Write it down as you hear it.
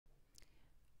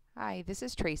Hi, this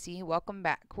is Tracy. Welcome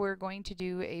back. We're going to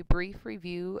do a brief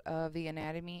review of the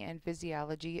anatomy and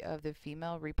physiology of the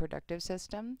female reproductive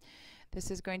system. This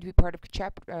is going to be part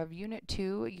of Unit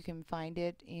 2. You can find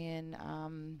it in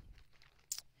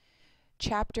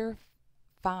Chapter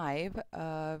 5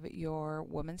 of your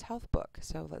Women's Health book.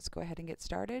 So let's go ahead and get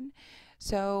started.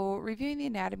 So reviewing the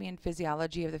anatomy and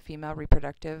physiology of the female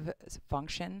reproductive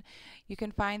function, you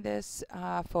can find this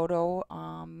photo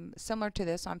similar to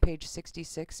this on page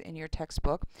 66 in your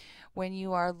textbook. When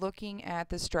you are looking at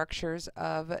the structures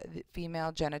of the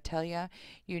female genitalia,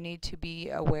 you need to be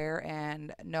aware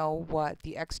and know what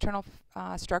the external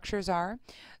structures are.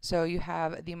 So you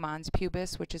have the mons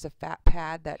pubis, which is a fat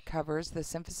pad that covers the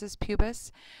symphysis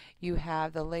pubis. You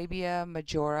have the labia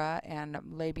majora and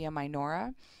labia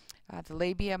minora. The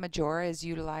labia majora is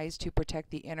utilized to protect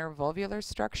the inner vulvular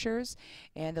structures,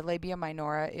 and the labia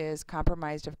minora is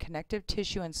comprised of connective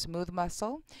tissue and smooth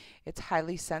muscle. It's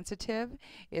highly sensitive.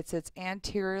 It sits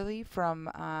anteriorly from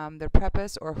the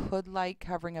prepuce or hood-like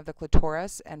covering of the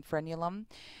clitoris and frenulum.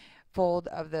 Fold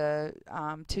of the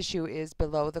tissue is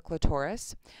below the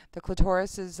clitoris. The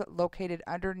clitoris is located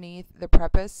underneath the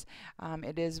prepuce.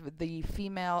 It is the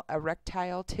female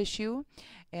erectile tissue,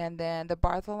 and then the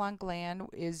Bartholin gland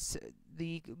is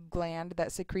the gland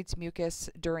that secretes mucus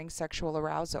during sexual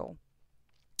arousal.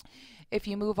 If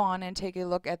you move on and take a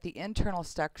look at the internal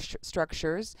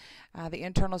structures, the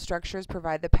internal structures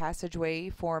provide the passageway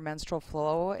for menstrual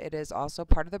flow. It is also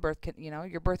part of the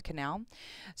your birth canal.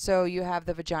 So you have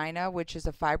the vagina, which is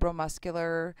a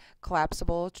fibromuscular,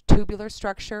 collapsible tubular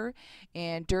structure,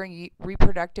 and during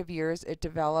reproductive years, it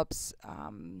develops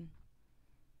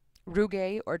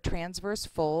rugae or transverse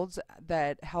folds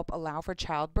that help allow for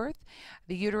childbirth.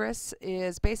 The uterus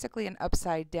is basically an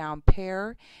upside down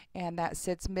pear, and that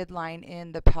sits midline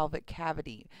in the pelvic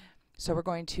cavity. So we're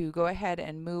going to go ahead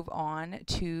and move on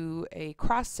to a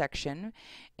cross section,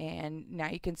 and now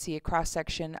you can see a cross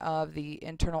section of the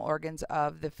internal organs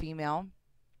of the female.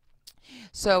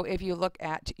 So if you look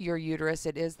at your uterus,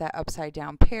 it is that upside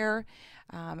down pear.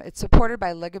 It's supported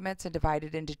by ligaments and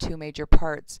divided into two major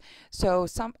parts. So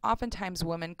oftentimes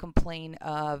women complain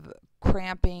of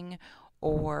cramping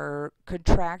or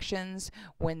contractions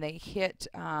when they hit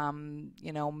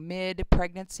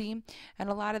mid-pregnancy, and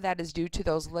a lot of that is due to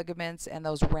those ligaments and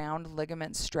those round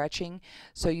ligaments stretching.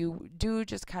 So you do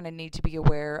just kind of need to be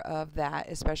aware of that,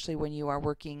 especially when you are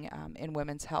working in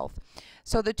women's health.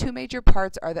 So the two major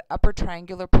parts are the upper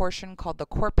triangular portion called the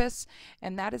corpus,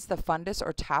 and that is the fundus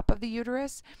or top of the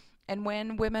uterus. And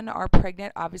when women are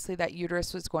pregnant, obviously that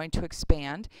uterus is going to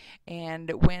expand.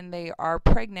 And when they are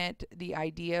pregnant, the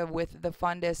idea with the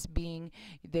fundus being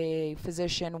the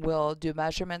physician will do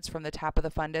measurements from the top of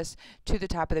the fundus to the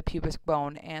top of the pubic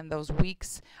bone. And those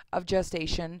weeks of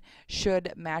gestation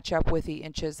should match up with the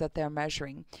inches that they're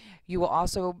measuring. You will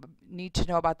also need to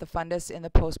know about the fundus in the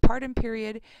postpartum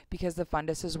period, because the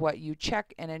fundus is what you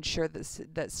check and ensure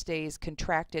that stays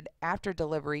contracted after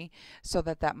delivery so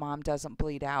that that mom doesn't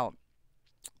bleed out.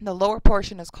 The lower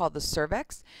portion is called the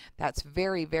cervix. That's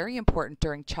very, very important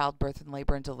during childbirth and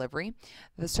labor and delivery.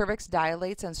 The cervix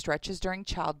dilates and stretches during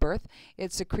childbirth.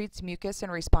 It secretes mucus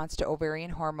in response to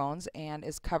ovarian hormones and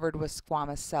is covered with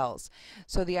squamous cells.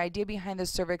 So the idea behind the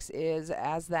cervix is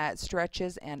as that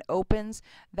stretches and opens,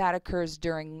 that occurs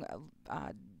during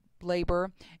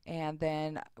labor, and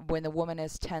then when the woman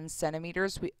is 10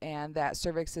 centimeters and that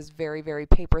cervix is very, very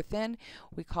paper thin,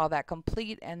 we call that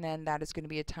complete, and then that is going to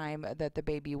be a time that the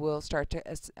baby will start to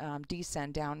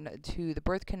descend down to the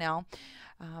birth canal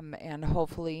and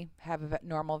hopefully have a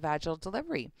normal vaginal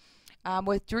delivery.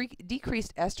 With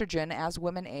decreased estrogen, as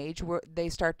women age, they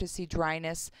start to see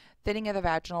dryness, thinning of the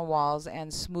vaginal walls,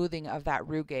 and smoothing of that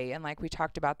rugae. And like we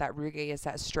talked about, that rugae is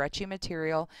that stretchy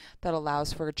material that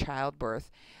allows for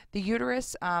childbirth. The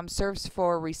uterus serves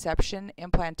for reception,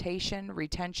 implantation,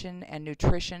 retention, and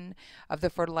nutrition of the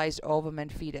fertilized ovum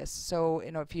and fetus. So,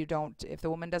 if the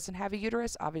woman doesn't have a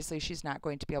uterus, obviously she's not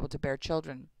going to be able to bear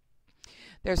children.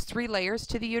 There's 3 layers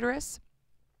to the uterus.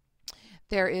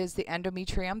 There is the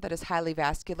endometrium that is highly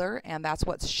vascular, and that's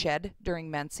what's shed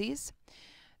during menses.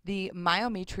 The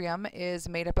myometrium is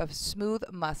made up of smooth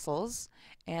muscles,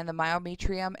 and the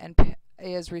myometrium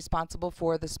is responsible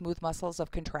for the smooth muscles of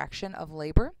contraction of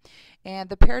labor. And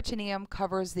the peritoneum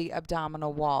covers the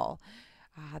abdominal wall.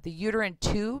 The uterine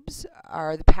tubes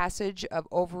are the passage of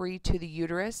ovary to the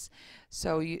uterus.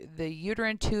 So the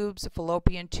uterine tubes,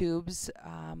 fallopian tubes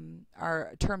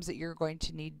are terms that you're going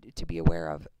to need to be aware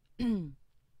of.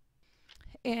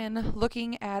 In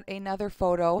looking at another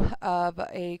photo of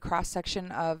a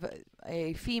cross-section of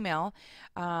a female,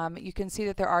 you can see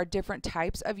that there are different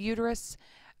types of uterus.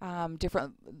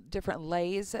 different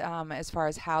lays as far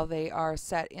as how they are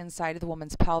set inside of the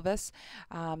woman's pelvis.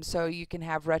 So you can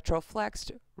have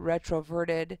retroflexed,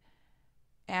 retroverted,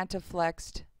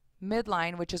 anteflexed,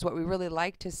 midline, which is what we really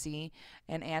like to see,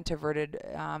 and anteverted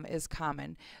is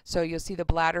common. So you'll see the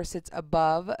bladder sits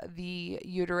above the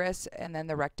uterus and then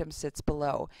the rectum sits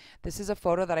below. This is a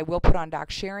photo that I will put on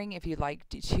Doc Sharing if you'd like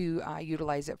to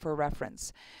utilize it for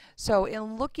reference. So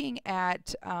in looking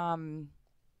at an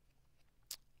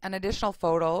additional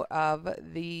photo of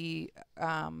the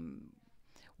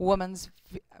woman's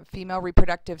female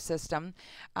reproductive system.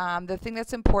 The thing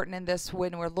that's important in this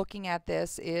when we're looking at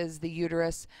this is the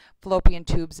uterus, fallopian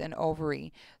tubes, and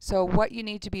ovary. So what you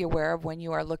need to be aware of when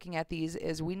you are looking at these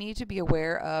is we need to be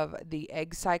aware of the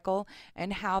egg cycle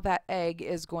and how that egg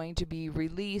is going to be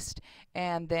released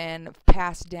and then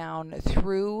passed down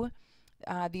through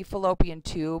the fallopian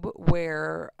tube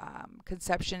where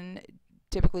conception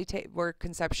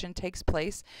takes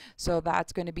place. So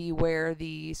that's going to be where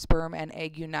the sperm and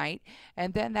egg unite,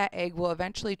 and then that egg will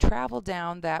eventually travel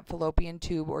down that fallopian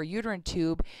tube or uterine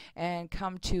tube and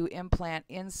come to implant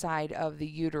inside of the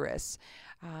uterus.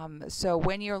 So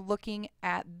when you're looking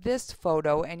at this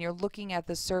photo and you're looking at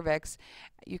the cervix,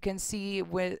 you can see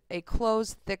with a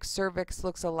closed, thick cervix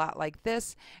looks a lot like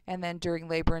this, and then during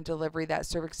labor and delivery that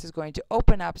cervix is going to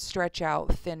open up, stretch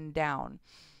out, thin down.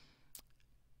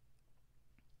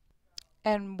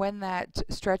 And when that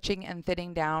stretching and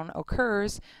thinning down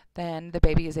occurs, then the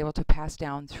baby is able to pass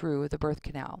down through the birth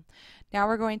canal. Now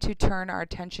we're going to turn our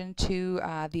attention to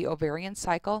the ovarian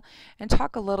cycle and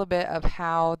talk a little bit of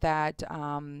how that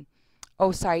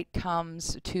oocyte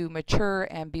comes to mature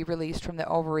and be released from the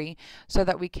ovary so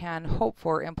that we can hope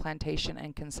for implantation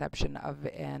and conception of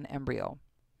an embryo.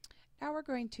 Now we're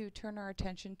going to turn our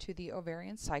attention to the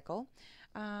ovarian cycle.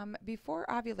 Before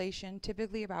ovulation,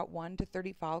 typically about 1 to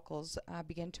 30 follicles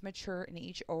begin to mature in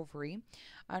each ovary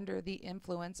under the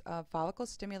influence of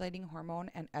follicle-stimulating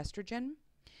hormone and estrogen.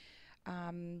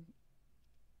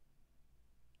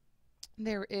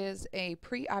 There is a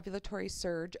pre-ovulatory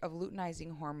surge of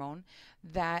luteinizing hormone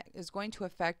that is going to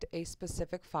affect a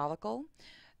specific follicle.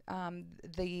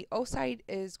 The oocyte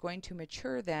is going to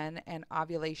mature then and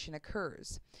ovulation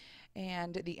occurs.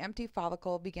 And the empty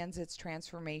follicle begins its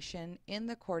transformation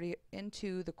into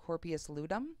the corpus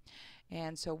luteum.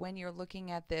 And so when you're looking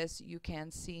at this, you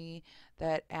can see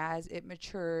that as it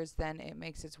matures, then it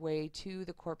makes its way to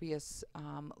the corpus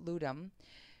luteum.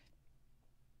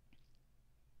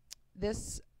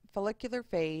 This follicular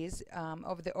phase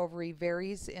of the ovary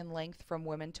varies in length from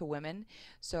women to women.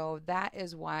 So that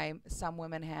is why some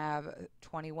women have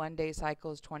 21-day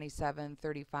cycles, 27,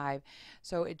 35.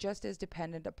 So it just is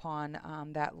dependent upon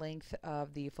that length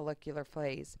of the follicular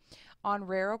phase. On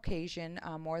rare occasion,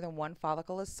 more than one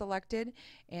follicle is selected,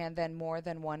 and then more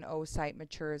than one oocyte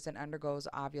matures and undergoes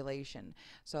ovulation.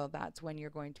 So that's when you're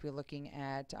going to be looking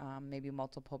at maybe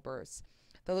multiple births.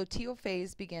 The luteal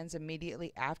phase begins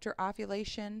immediately after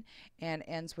ovulation and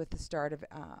ends with the start of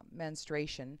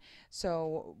menstruation.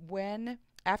 So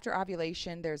after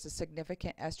ovulation, there's a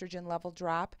significant estrogen level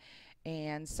drop,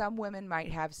 and some women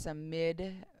might have some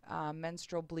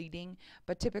mid-menstrual bleeding,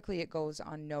 but typically it goes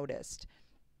unnoticed.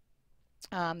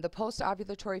 The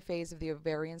post-ovulatory phase of the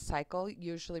ovarian cycle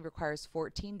usually requires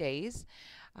 14 days.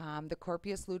 The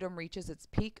corpus luteum reaches its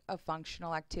peak of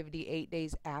functional activity 8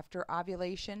 days after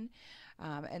ovulation,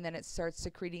 and then it starts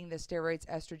secreting the steroids,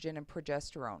 estrogen, and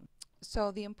progesterone.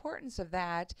 So the importance of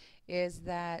that is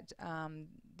that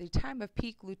the time of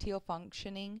peak luteal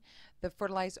functioning, the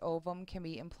fertilized ovum can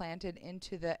be implanted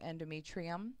into the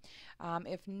endometrium.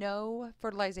 If no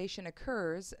fertilization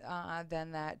occurs,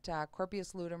 then that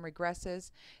corpus luteum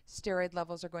regresses, steroid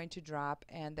levels are going to drop,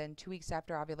 and then 2 weeks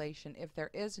after ovulation, if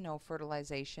there is no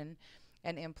fertilization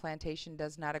and implantation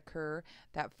does not occur,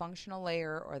 that functional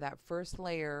layer or that first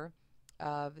layer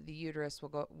of the uterus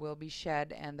will be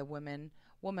shed, and the woman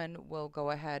will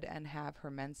go ahead and have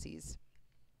her menses.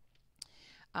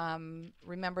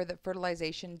 Remember that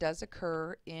fertilization does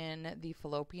occur in the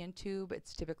fallopian tube.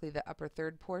 It's typically the upper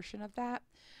third portion of that.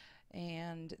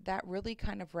 And that really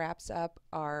kind of wraps up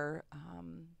our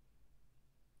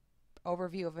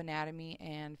overview of anatomy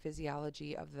and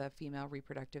physiology of the female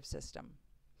reproductive system.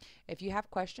 If you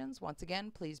have questions, once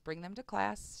again, please bring them to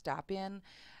class, stop in,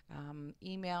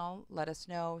 email, let us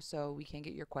know so we can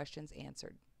get your questions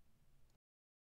answered.